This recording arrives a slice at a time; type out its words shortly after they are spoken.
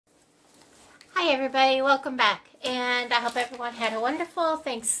Hi everybody, welcome back, and I hope everyone had a wonderful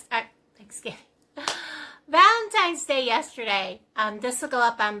Thanksgiving, Valentine's Day yesterday. This will go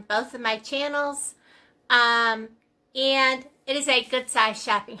up on both of my channels, and it is a good size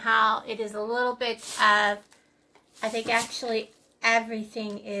shopping haul. It is a little bit of, I think actually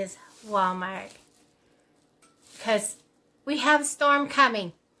everything is Walmart, because we have a storm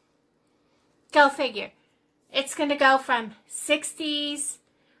coming. Go figure. It's going to go from 60s,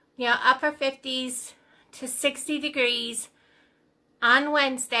 upper 50s to 60 degrees on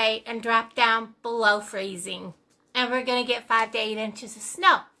Wednesday and drop down below freezing. And we're going to get 5 to 8 inches of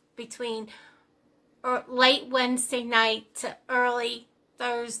snow between late Wednesday night to early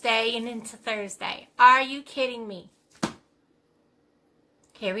Thursday and into Thursday. Are you kidding me?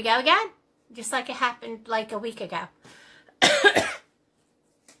 Here we go again. Just like it happened like a week ago. I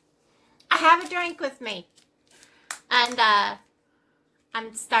have a drink with me. And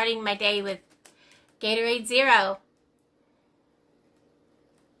I'm starting my day with Gatorade Zero.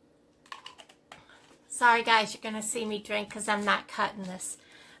 Sorry guys, you're going to see me drink because I'm not cutting this.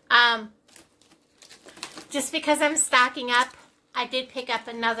 Just because I'm stocking up, I did pick up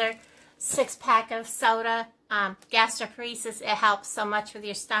another 6-pack of soda. Gastroparesis, it helps so much with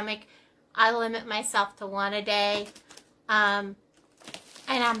your stomach. I limit myself to 1 a day. And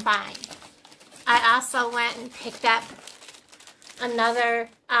I'm fine. I also went and picked up another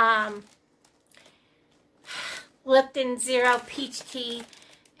Lipton Zero Peach Tea,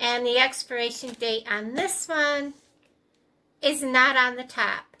 and the expiration date on this one is not on the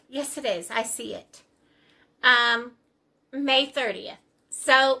top. Yes, it is. I see it. May 30th.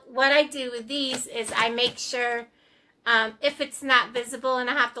 So what I do with these is I make sure if it's not visible and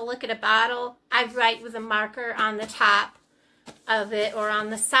I have to look at a bottle, I write with a marker on the top of it or on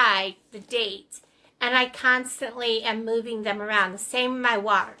the side the date, and I constantly am moving them around. The same with my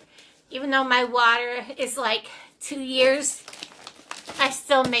water. Even though my water is like 2 years, I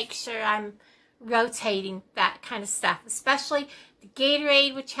still make sure I'm rotating that kind of stuff, especially the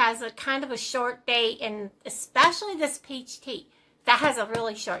Gatorade, which has a kind of a short date, and especially this peach tea that has a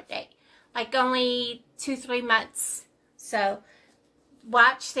really short date, like only 2-3 months. So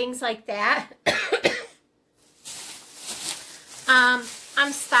watch things like that.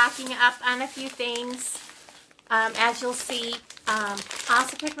 I'm stocking up on a few things, as you'll see. I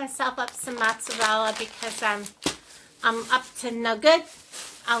also picked myself up some mozzarella because I'm up to no good.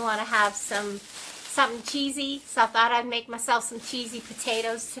 I want to have something cheesy, so I thought I'd make myself some cheesy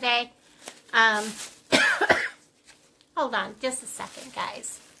potatoes today. Hold on just a second,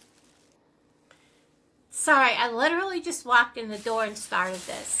 guys. Sorry, I literally just walked in the door and started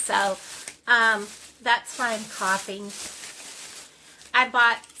this, so that's why I'm coughing. I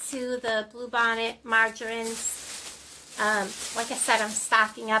bought 2 of the Bluebonnet margarines. Like I said, I'm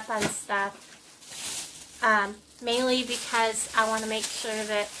stocking up on stuff. Mainly because I want to make sure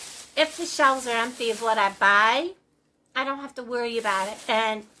that if the shelves are empty of what I buy, I don't have to worry about it.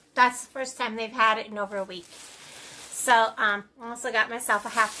 And that's the first time they've had it in over a week. So, I also got myself a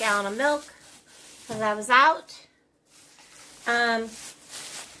 ½ gallon of milk because I was out. And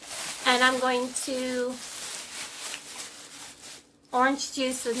I'm going to orange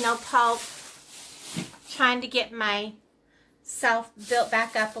juice with no pulp, trying to get myself built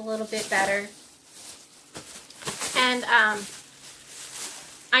back up a little bit better. And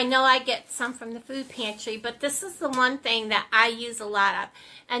I know I get some from the food pantry, but this is the one thing that I use a lot of.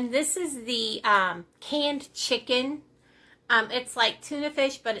 And this is the canned chicken. It's like tuna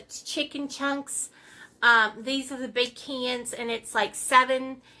fish, but it's chicken chunks. These are the big cans, and it's like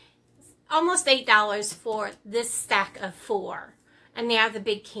almost $8 for this stack of 4. And they are the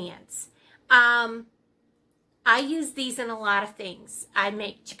big cans. I use these in a lot of things. I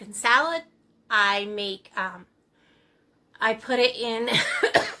make chicken salad. I put it in,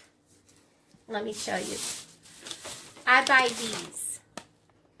 let me show you. I buy these.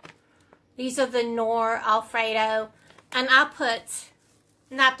 These are the Knorr Alfredo. And I'll put,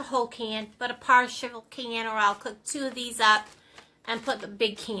 not the whole can, but a partial can, or I'll cook 2 of these up and put the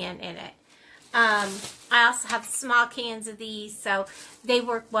big can in it. I also have small cans of these, so they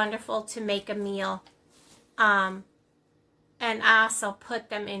work wonderful to make a meal. And I also put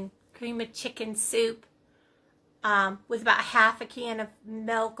them in cream of chicken soup with about ½ a can of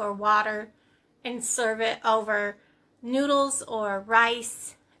milk or water, and serve it over noodles or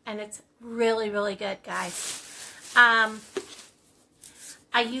rice, and it's really, really good, guys. I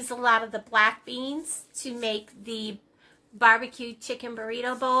use a lot of the black beans to make the barbecue chicken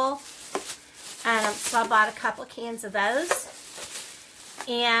burrito bowl. So I bought a couple cans of those.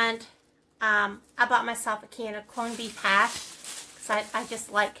 And I bought myself a can of corned beef hash, because I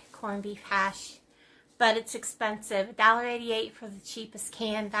just like corned beef hash, but it's expensive. $1.88 for the cheapest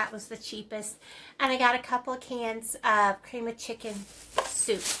can. That was the cheapest. And I got a couple of cans of cream of chicken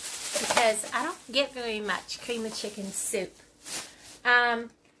soup because I don't get very much cream of chicken soup. I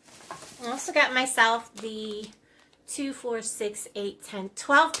also got myself the 2, 4, 6, 8, 10,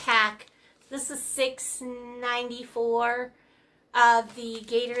 12 pack. This is $6.94 of the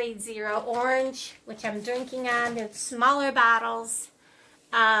Gatorade Zero Orange, which I'm drinking on. They're smaller bottles.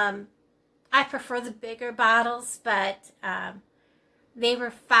 I prefer the bigger bottles, but they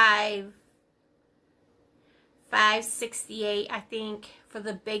were $5.68, I think, for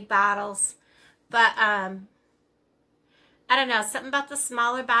the big bottles. But I don't know, something about the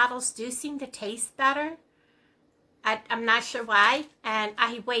smaller bottles do seem to taste better. I'm not sure why, and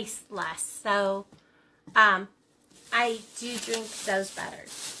I waste less, so I do drink those better.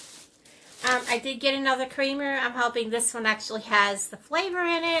 I did get another creamer. I'm hoping this one actually has the flavor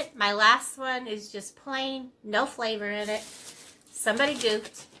in it. My last one is just plain, no flavor in it. Somebody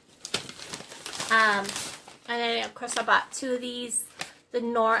goofed. And then, of course, I bought 2 of these, the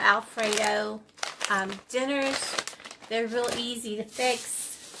Knorr Alfredo dinners. They're real easy to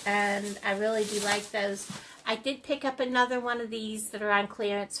fix, and I really do like those. I did pick up another one of these that are on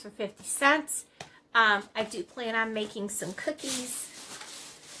clearance for 50 cents. I do plan on making some cookies.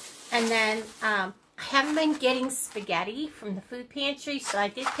 And then I haven't been getting spaghetti from the food pantry, so I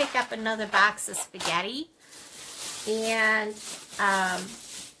did pick up another box of spaghetti. And I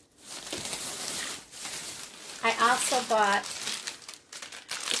also bought,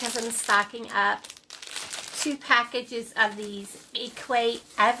 because I'm stocking up, 2 packages of these Equate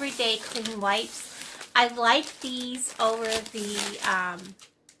Everyday Clean Wipes. I like these over the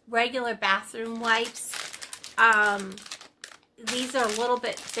regular bathroom wipes. These are a little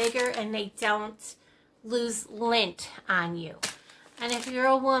bit bigger and they don't lose lint on you. And if you're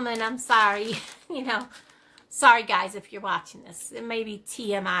a woman, I'm sorry, you know, sorry guys if you're watching this. It may be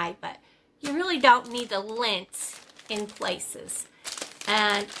TMI, but you really don't need the lint in places.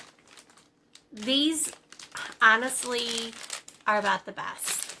 And these, honestly, are about the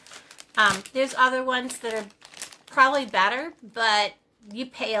best. There's other ones that are probably better, but you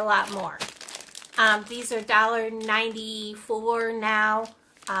pay a lot more. These are $1.94 now.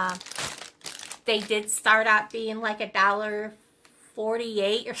 They did start out being like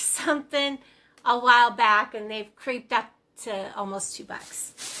 $1.48 or something a while back, and they've creeped up to almost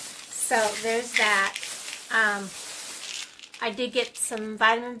 $2. So there's that. I did get some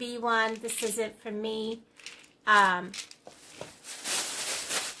vitamin B1. This isn't for me.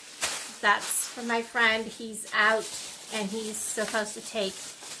 That's for my friend. He's out, and he's supposed to take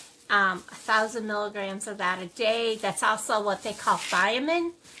 1,000 milligrams of that a day. That's also what they call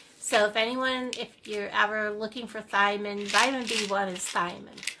thiamine. So if you're ever looking for thiamine, vitamin B1 is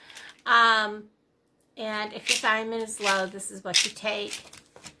thiamine. And if your thiamine is low, this is what you take.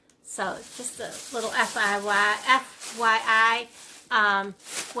 So it's just a little FYI.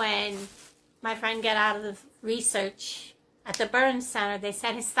 When my friend got out of the research at the Burn Center, they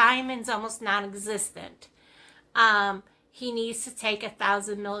said his thiamine's almost non-existent. He needs to take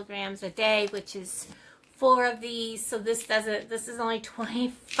 1,000 milligrams a day, which is 4 of these. So this is only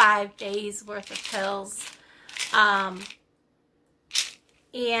 25 days worth of pills.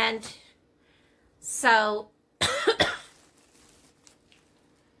 And so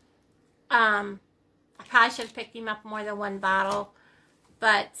I probably should have picked him up more than 1 bottle.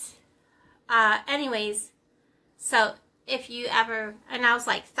 But anyways, so if you ever, and I was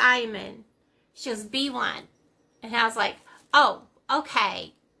like, thiamine, she goes, B1. And I was like, oh,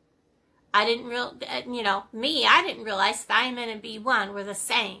 okay. I didn't I didn't realize thiamine and B1 were the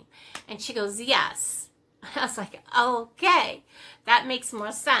same. And she goes, yes. I was like, okay, that makes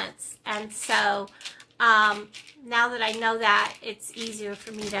more sense. And so now that I know that, it's easier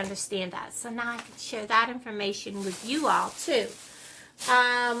for me to understand that. So now I can share that information with you all too.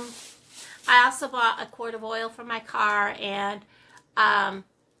 I also bought a quart of oil for my car, and I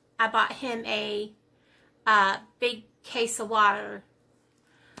bought him a big case of water.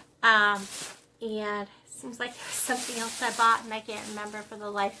 And it seems like there was something else I bought, and I can't remember for the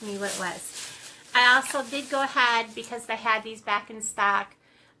life of me what it was. I also did go ahead, because they had these back in stock,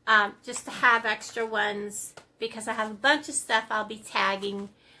 just to have extra ones, because I have a bunch of stuff I'll be tagging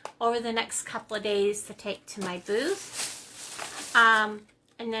over the next couple of days to take to my booth.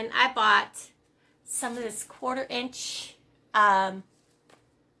 And then I bought some of this 1/4 inch,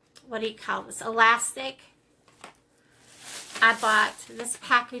 what do you call this, elastic. I bought this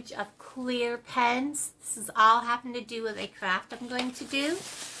package of clear pens. This is all having to do with a craft I'm going to do.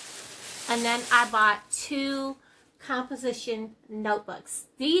 And then I bought 2 composition notebooks.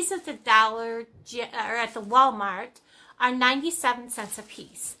 These at the or at the Walmart are 97 cents a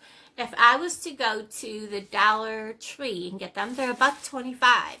piece. If I was to go to the Dollar Tree and get them, they're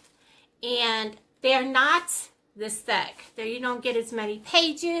 $1.25. And they're not this thick. You don't get as many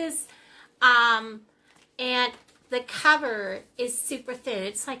pages. And the cover is super thin.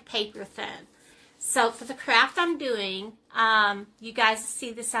 It's like paper thin. So for the craft I'm doing, you guys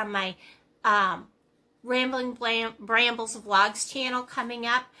see this on my Rambling Brambles Vlogs channel coming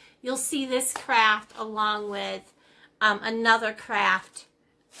up. You'll see this craft along with another craft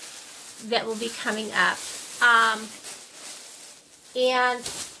that will be coming up. And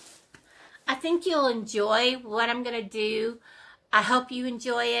I think you'll enjoy what I'm going to do. I hope you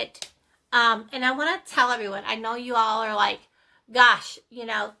enjoy it. And I want to tell everyone, I know you all are like, gosh, you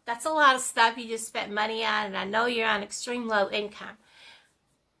know, that's a lot of stuff you just spent money on, and I know you're on extreme low income.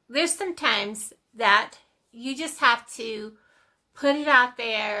 There's some times that you just have to put it out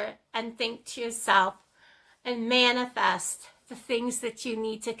there and think to yourself and manifest the things that you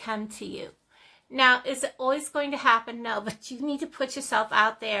need to come to you. Now, is it always going to happen? No, but you need to put yourself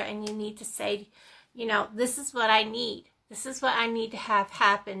out there and you need to say, you know, this is what I need. This is what I need to have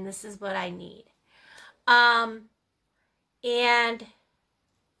happen. This is what I need. And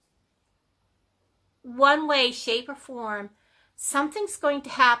one way, shape, or form, something's going to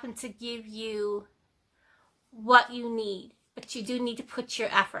happen to give you what you need. But you do need to put your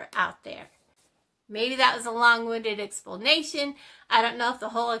effort out there. Maybe that was a long-winded explanation. I don't know if the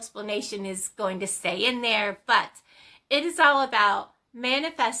whole explanation is going to stay in there, but it is all about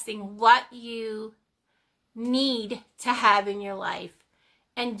manifesting what you need to have in your life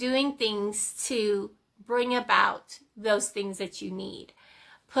and doing things to bring about those things that you need.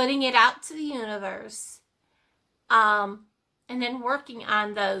 Putting it out to the universe, and then working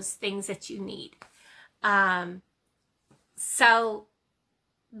on those things that you need. So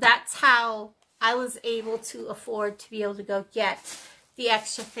that's how I was able to afford to be able to go get the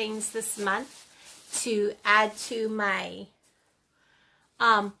extra things this month to add to my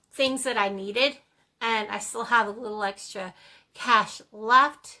things that I needed. And I still have a little extra cash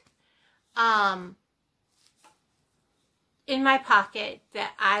left in my pocket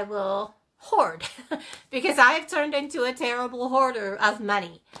that I will hoard because I've turned into a terrible hoarder of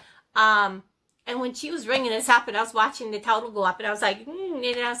money. And when she was ringing this up and I was watching the total go up and I was like, and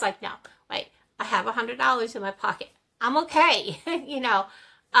I was like, no, wait, I have $100 in my pocket. I'm okay. You know,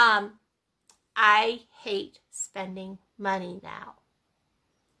 I hate spending money now.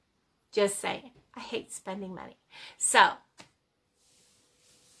 Just saying. I hate spending money. So,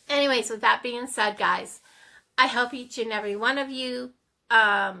 anyways, with that being said, guys, I hope each and every one of you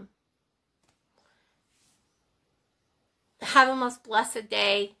have a most blessed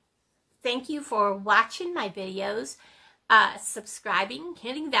day. Thank you for watching my videos, subscribing,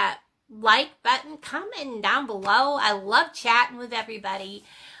 hitting that like button, commenting down below. I love chatting with everybody.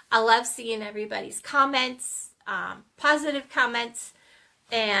 I love seeing everybody's comments, positive comments,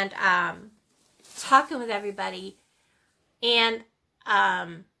 and talking with everybody. And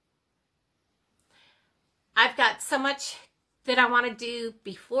I've got so much that I want to do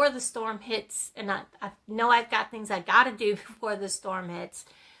before the storm hits, and I know I've got things I got to do before the storm hits.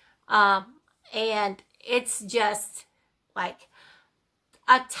 And it's just like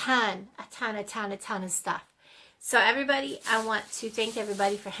a ton of stuff. So everybody, I want to thank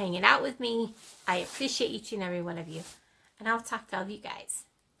everybody for hanging out with me. I appreciate each and every one of you. And I'll talk to all of you guys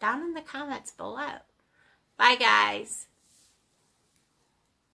down in the comments below. Bye, guys.